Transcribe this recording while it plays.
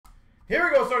Here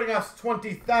we go, starting off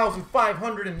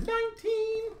 20,519.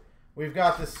 We've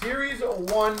got the Series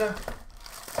 1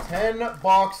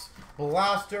 10-box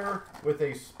blaster with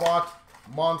a spot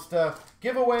monster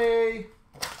giveaway.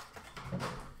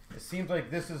 It seems like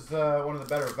this is one of the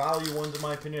better value ones in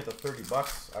my opinion. It's 30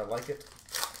 bucks. I like it.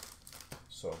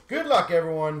 So good luck,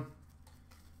 everyone.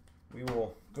 We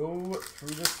will go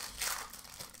through this.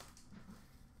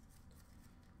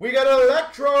 We got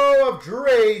Electro of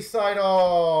Dre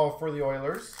Seidel for the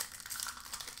Oilers.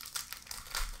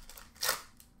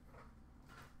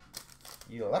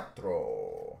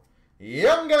 Electro.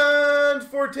 Young Guns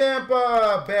for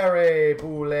Tampa, Barry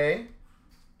Boulay.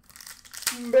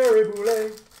 Barry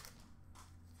Boulay.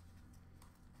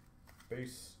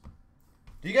 Base.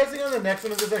 Do you guys think on the next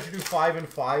one of this I should do 5 and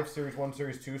 5, Series 1,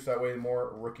 Series 2, so that way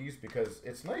more rookies? Because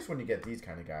it's nice when you get these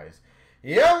kind of guys.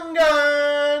 Young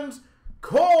Guns,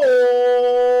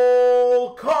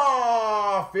 Cole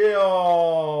Caulfield.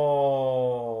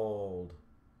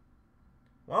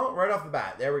 Well, right off the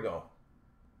bat, there we go.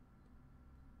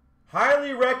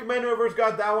 Highly recommend whoever's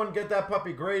got that one, get that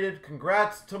puppy graded.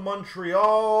 Congrats to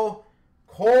Montreal.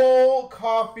 Cole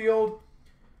Caulfield.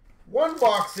 One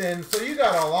box in, so you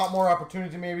got a lot more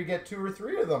opportunity to maybe get 2 or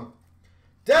 3 of them.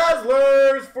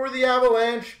 Dazzlers for the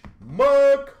Avalanche,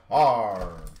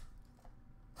 Makar.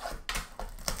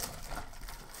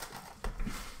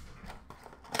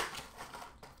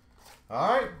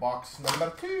 Alright, box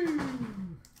number 2.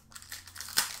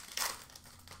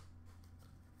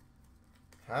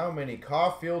 How many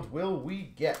Caulfields will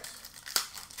we get?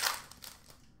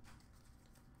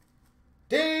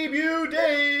 Debut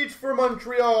date for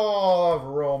Montreal of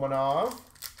Romanov.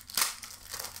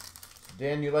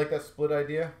 Dan, you like that split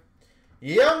idea?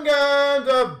 Young Guns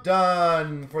of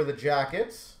Dunn for the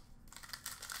Jackets.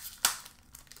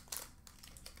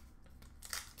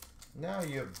 Now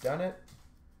you've done it.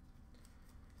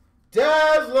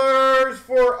 Dazzlers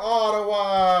for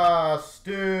Ottawa,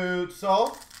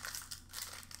 Stutzel.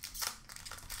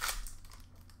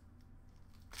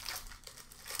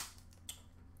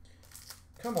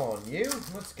 Come on, you.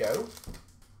 Let's go.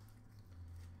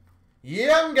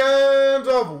 Young Guns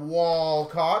of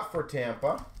Walcott for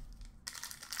Tampa.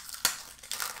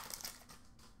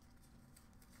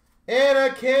 And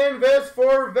a canvas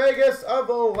for Vegas of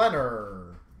Leonard.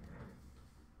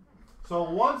 So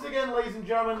once again, ladies and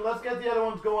gentlemen, let's get the other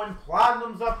ones going.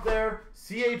 Platinum's up there.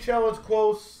 CHL is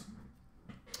close.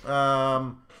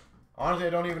 Honestly, I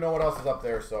don't even know what else is up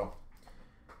there, so.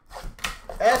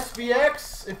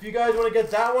 SPX, if you guys want to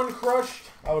get that one crushed,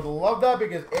 I would love that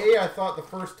because I thought the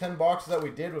first 10 boxes that we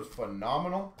did was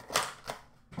phenomenal.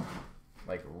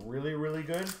 Like, really, really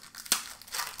good.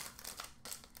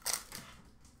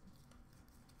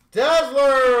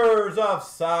 Dazzlers of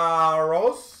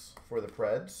Saros for the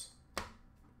Preds.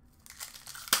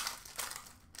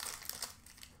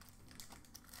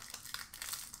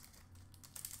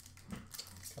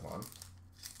 Come on.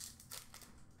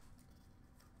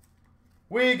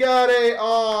 We got a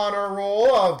honor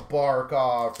roll of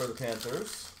Barkov for the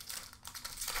Panthers.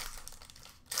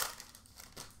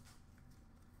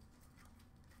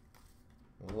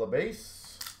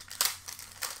 LaBase.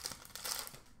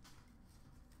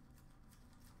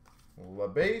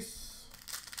 LaBase.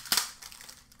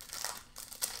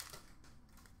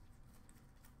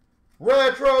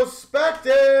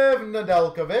 Retrospective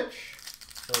Nedeljkovic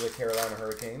for the Carolina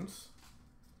Hurricanes.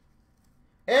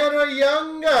 And a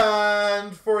Young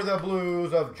Guns for the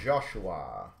Blues of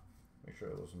Joshua. Make sure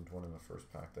there wasn't one in the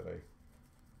first pack that I...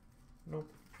 Nope.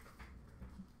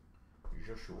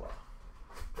 Joshua.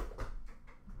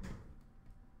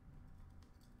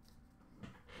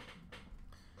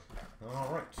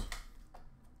 Alright.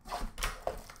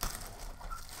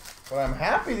 But I'm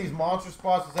happy these monster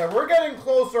spots is that we're getting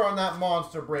closer on that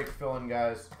monster break filling,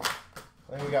 guys.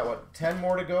 I think we got, what, 10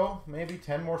 more to go? Maybe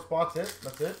 10 more spots.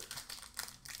 That's it.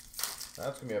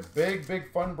 That's going to be a big,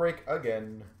 big fun break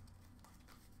again.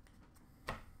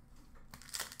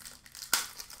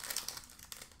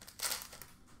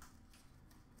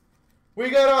 We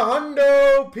got a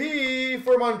Hundo P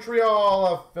for Montreal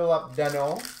of Philip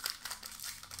Danault.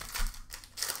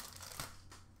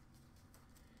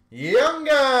 Young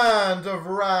Guns of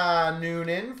Ra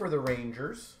Noonan for the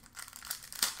Rangers.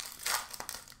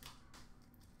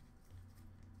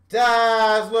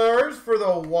 Dazzlers for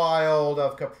the Wild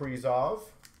of Kaprizov.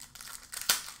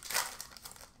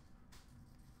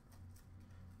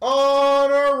 On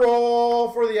a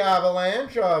roll for the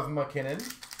Avalanche of McKinnon.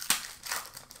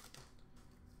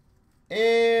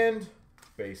 And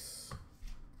base.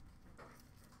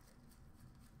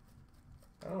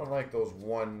 I don't like those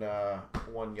one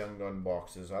Young Gun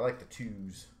boxes. I like the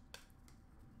twos.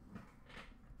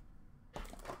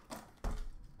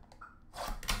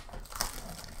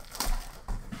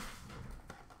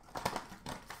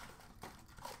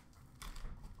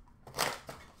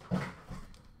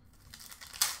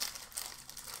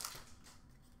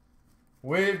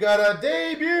 We've got a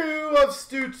debut of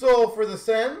Stutzel for the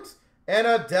Sens and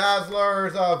a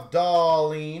Dazzlers of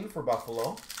Darlene for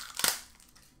Buffalo.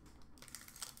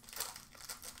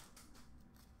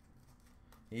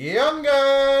 Young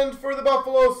Guns for the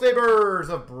Buffalo Sabres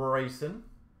of Bryson.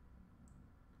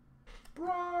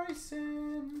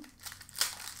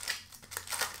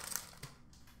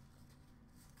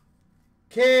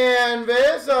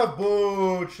 Canvas of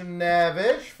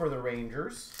Buchnevich for the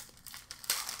Rangers.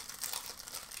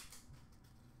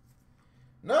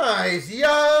 Nice.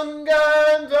 Young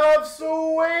Guns of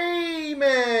Swayman.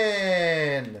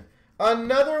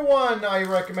 Another one I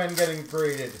recommend getting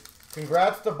graded.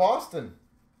 Congrats to Boston.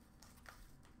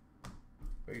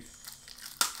 Base.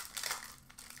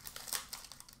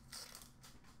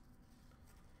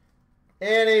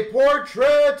 And a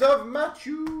portrait of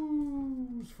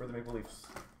Matthews for the Maple Leafs.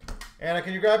 Anna,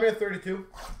 can you grab me a 32?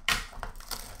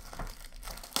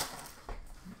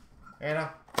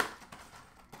 Anna.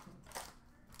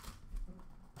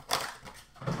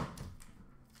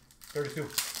 $32.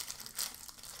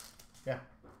 Yeah.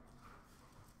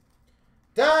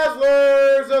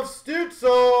 Dazzlers of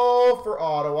Stutzel for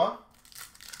Ottawa.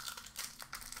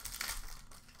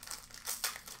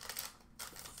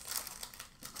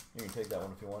 You can take that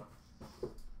one if you want.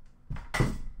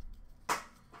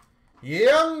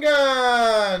 Young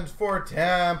Guns for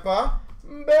Tampa.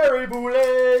 Barry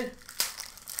Boulay.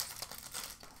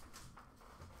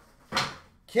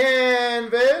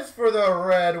 Canvas for the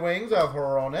Red Wings of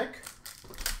Hronek.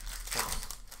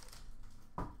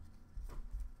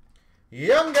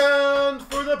 Young Guns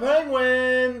for the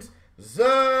Penguins.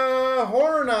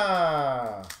 Zahorna.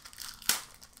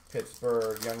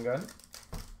 Pittsburgh Young Gun.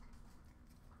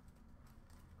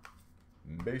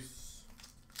 Base.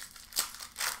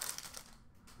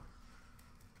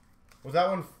 Was that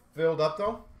one filled up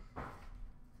though?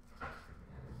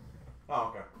 Oh,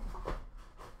 okay.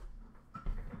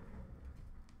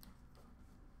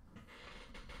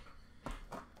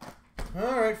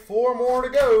 All right, 4 more to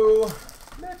go.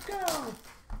 Let's go.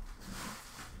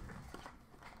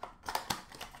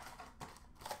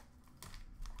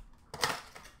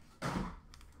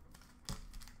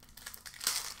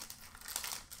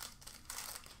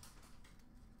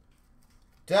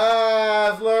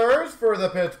 Dazzlers for the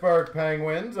Pittsburgh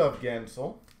Penguins of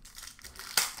Gensel.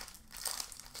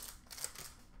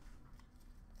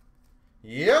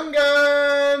 Young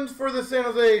Guns for the San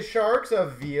Jose Sharks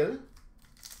of Ville.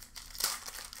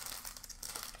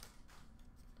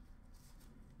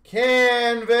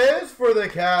 Canvas for the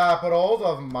Capitals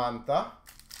of Mantha.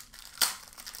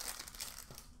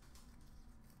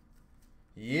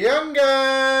 Young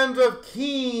Guns of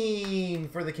Keene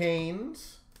for the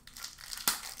Canes.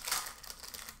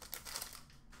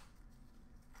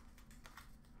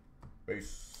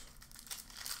 Base.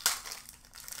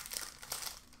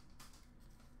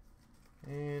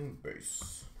 And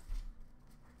base.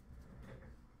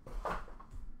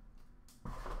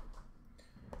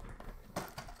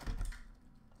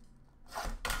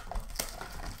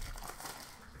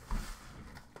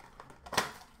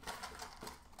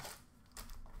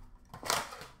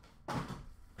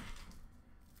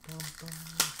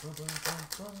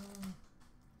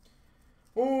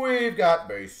 We've got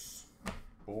base.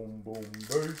 Boom, boom,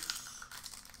 base.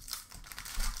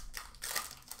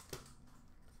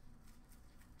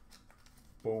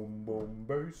 Boom, boom,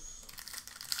 base.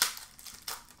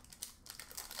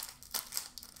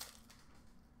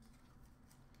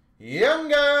 Young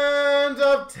Guns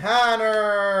of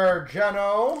Tanner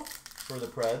Geno for the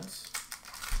Preds.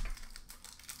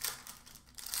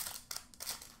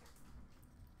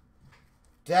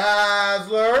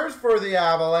 Dazzlers for the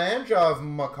Avalanche of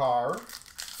Makar.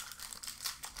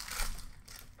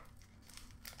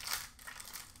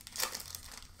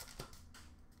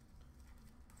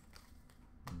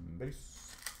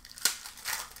 Base.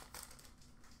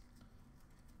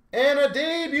 And a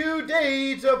debut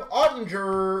date of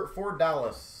Ottinger for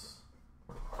Dallas.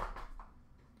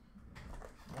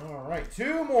 All right,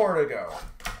 2 more to go.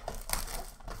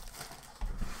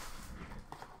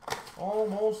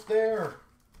 Almost there.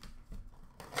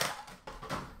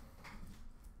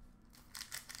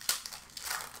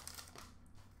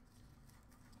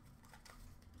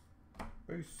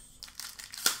 Base.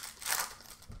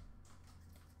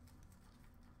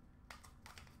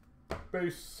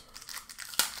 Base.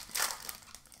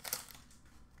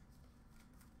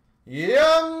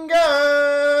 Young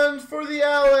Guns for the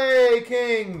LA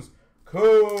Kings.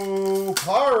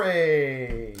 Kopare.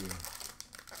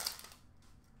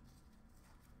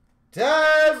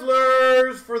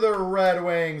 Dazzlers for the Red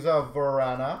Wings of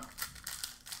Verana.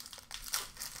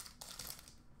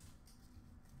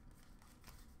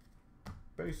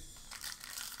 Base.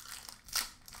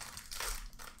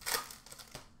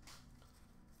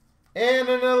 And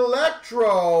an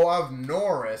Electro of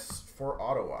Norris for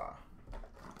Ottawa.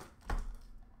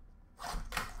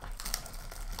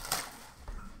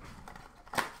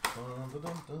 Dun,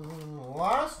 dun, dun, dun.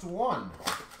 Last one.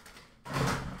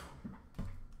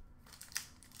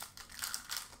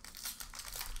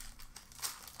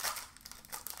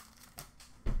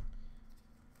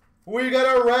 We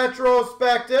got a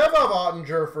retrospective of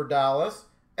Ottinger for Dallas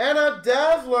and a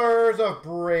Dazzlers of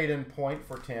Braden Point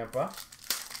for Tampa.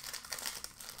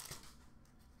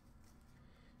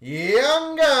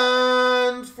 Young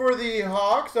Guns for the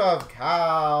Hawks of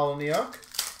Kalniuk.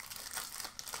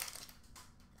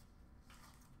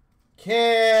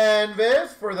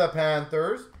 Canvas for the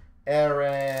Panthers,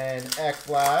 Aaron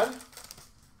Ekblad.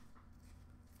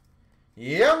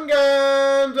 Young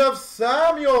Guns of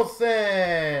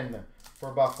Samuelson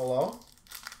for Buffalo.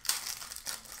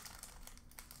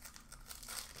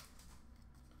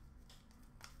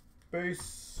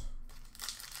 Base.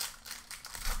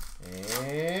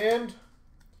 And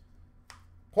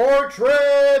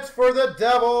portraits for the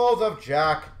Devils of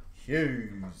Jack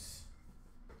Hughes.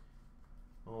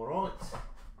 All right,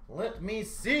 let me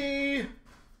see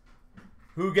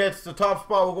who gets the top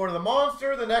spot. Will go to the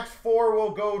Monster. The next 4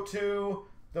 will go to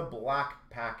the Black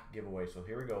Pack giveaway. So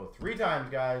here we go. 3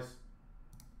 times, guys.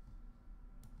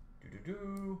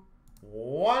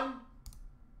 1,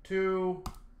 2,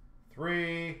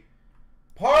 3.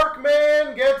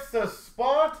 Parkman gets the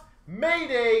spot.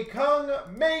 Mayday Kung,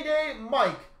 Mayday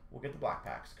Mike will get the Black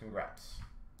Packs. Congrats.